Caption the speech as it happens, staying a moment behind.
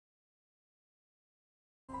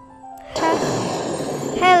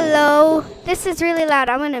Hello. This is really loud.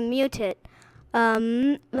 I'm gonna mute it. Let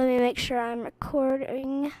me make sure I'm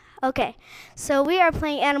recording. Okay. So we are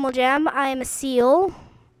playing Animal Jam. I am a seal.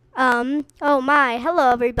 Oh my.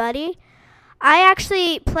 Hello, everybody. I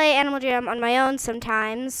actually play Animal Jam on my own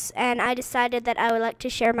sometimes, and I decided that I would like to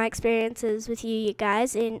share my experiences with you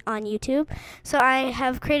guys on YouTube. So I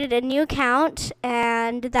have created a new account,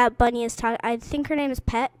 and that bunny is talking. I think her name is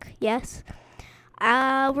Peck. Yes.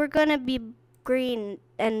 We're gonna be green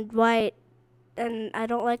and white, and I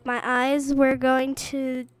don't like my eyes. We're going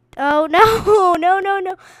to. Oh no,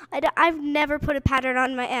 no! I've never put a pattern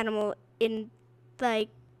on my animal in like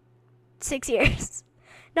 6 years.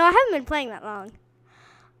 No, I haven't been playing that long.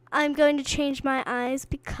 I'm going to change my eyes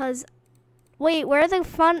because, wait, where are the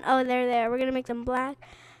fun? Oh, they're there. We're going to make them black.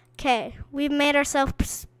 Okay, we've made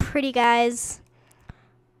ourselves pretty, guys.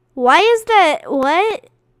 Why is that? What?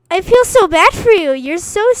 I feel so bad for you. You're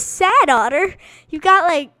so sad, Otter. You've got,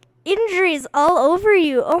 like, injuries all over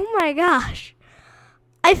you. Oh, my gosh.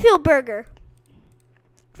 I feel burger.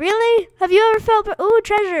 Really? Have you ever felt ooh,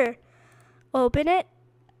 treasure. Open it.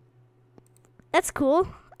 That's cool.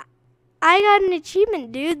 I got an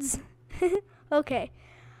achievement, dudes. Okay.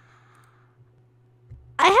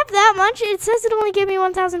 I have that much? It says it only gave me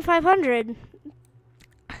 1,500.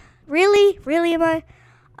 Really? Really, am I?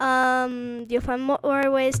 You'll find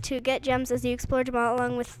more ways to get gems as you explore Jamal,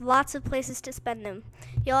 along with lots of places to spend them.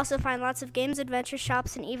 You'll also find lots of games, adventure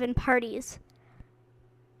shops, and even parties.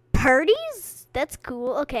 Parties? That's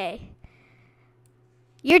cool. Okay.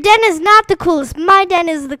 Your den is not the coolest. My den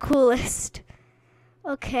is the coolest.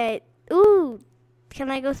 Okay. Ooh,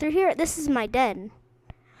 can I go through here? This is my den.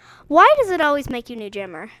 Why does it always make you new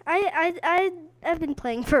gemmer? I've been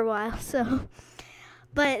playing for a while, so.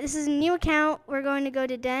 But this is a new account. We're going to go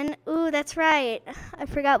to den. Ooh, that's right. I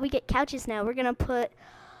forgot we get couches now. We're gonna put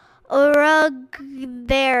a rug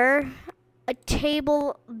there, a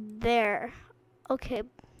table there. Okay,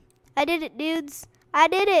 I did it, dudes. I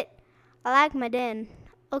did it. I like my den.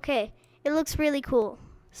 Okay, it looks really cool.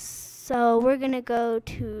 So we're gonna go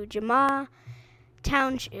to Jama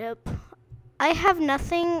Township. I have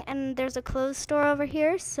nothing, and there's a clothes store over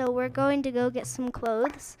here, so we're going to go get some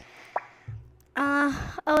clothes.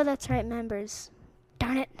 Oh, that's right, members.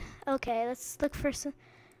 Darn it. Okay, let's look for some.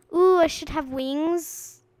 Ooh, I should have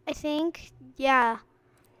wings, I think. Yeah.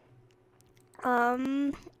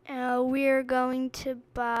 We're going to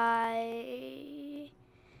buy.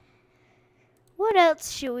 What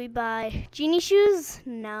else should we buy? Genie shoes?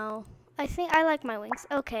 No. I think I like my wings.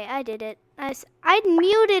 Okay, I did it. I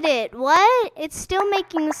muted it. What? It's still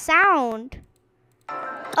making the sound.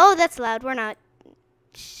 Oh, that's loud. We're not.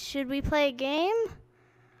 Should we play a game?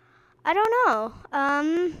 I don't know.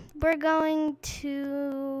 We're going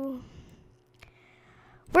to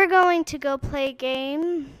go play a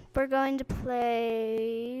game. We're going to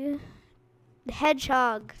play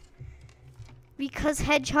Hedgehog. Because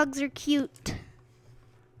hedgehogs are cute.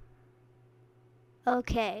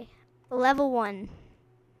 Okay, level 1.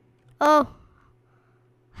 Oh,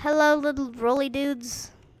 hello, little rolly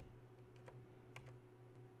dudes.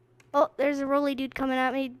 Oh, there's a rolly dude coming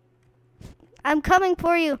at me. I'm coming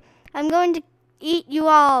for you. I'm going to eat you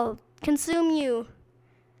all, consume you.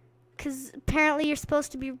 'Cause apparently you're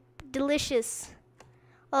supposed to be delicious.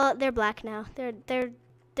 Oh, they're black now.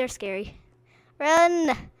 They're scary.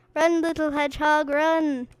 Run, run, little hedgehog,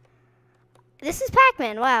 run. This is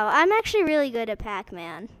Pac-Man. Wow, I'm actually really good at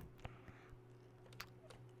Pac-Man.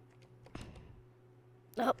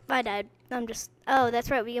 Oh, I died. Oh, that's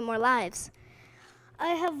right, we get more lives. I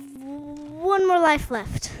have 1 more life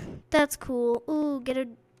left. That's cool. Ooh, get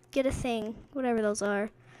a thing. Whatever those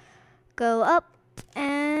are. Go up.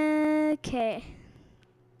 Okay.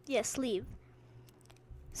 Yes, leave.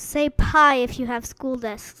 Say pie if you have school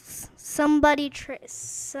desks. Somebody trade.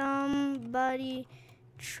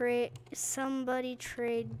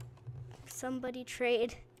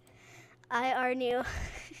 I are new.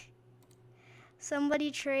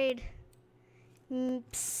 Somebody trade.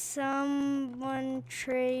 Someone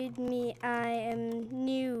trade me. I am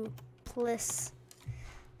new. Please.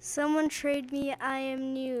 Someone trade me. I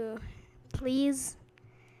am new. Please.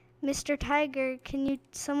 Mr. Tiger,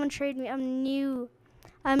 someone trade me? I'm new.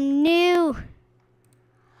 I'm new.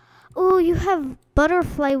 Ooh, you have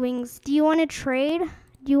butterfly wings. Do you want to trade?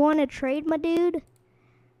 Do you want to trade, my dude?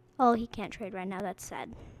 Oh, he can't trade right now. That's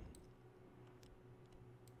sad.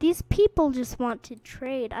 These people just want to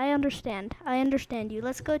trade. I understand. I understand you.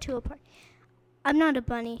 Let's go to a party. I'm not a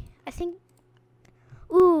bunny. I think.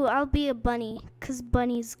 Ooh, I'll be a bunny. 'Cause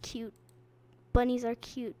bunny's cute. Bunnies are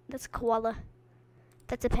cute. That's a koala.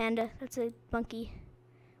 That's a panda. That's a monkey.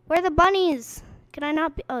 Where are the bunnies? Can I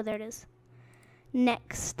not be? Oh, there it is.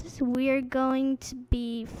 Next, we're going to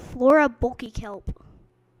be Flora Bulky Kelp.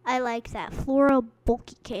 I like that. Flora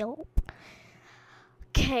Bulky Kelp.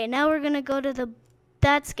 Okay, now we're going to go to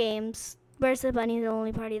that's games. Where's the bunny? The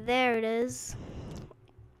only party. There it is.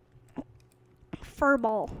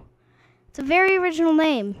 Furball. It's a very original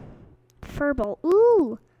name. Furball.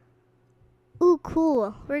 Ooh. Ooh,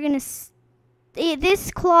 cool. We're going to...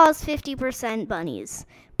 This claws 50% bunnies.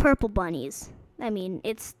 Purple bunnies. I mean,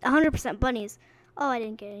 it's 100% bunnies. Oh, I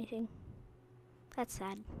didn't get anything. That's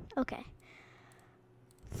sad. Okay.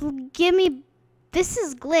 Give me... This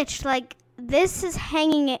is glitched. Like, this is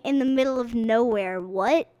hanging in the middle of nowhere.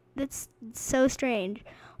 What? That's so strange.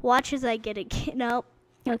 Watch as I get it. Nope.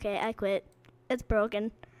 Okay, I quit. It's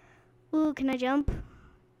broken. Ooh, can I jump?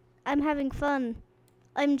 I'm having fun.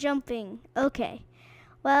 I'm jumping. Okay.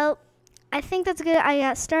 Well, I think that's good. I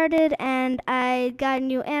got started, and I got a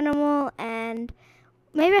new animal, and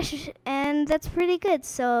maybe I should... And that's pretty good.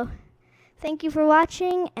 So, thank you for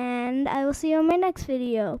watching, and I will see you on my next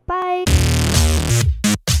video. Bye!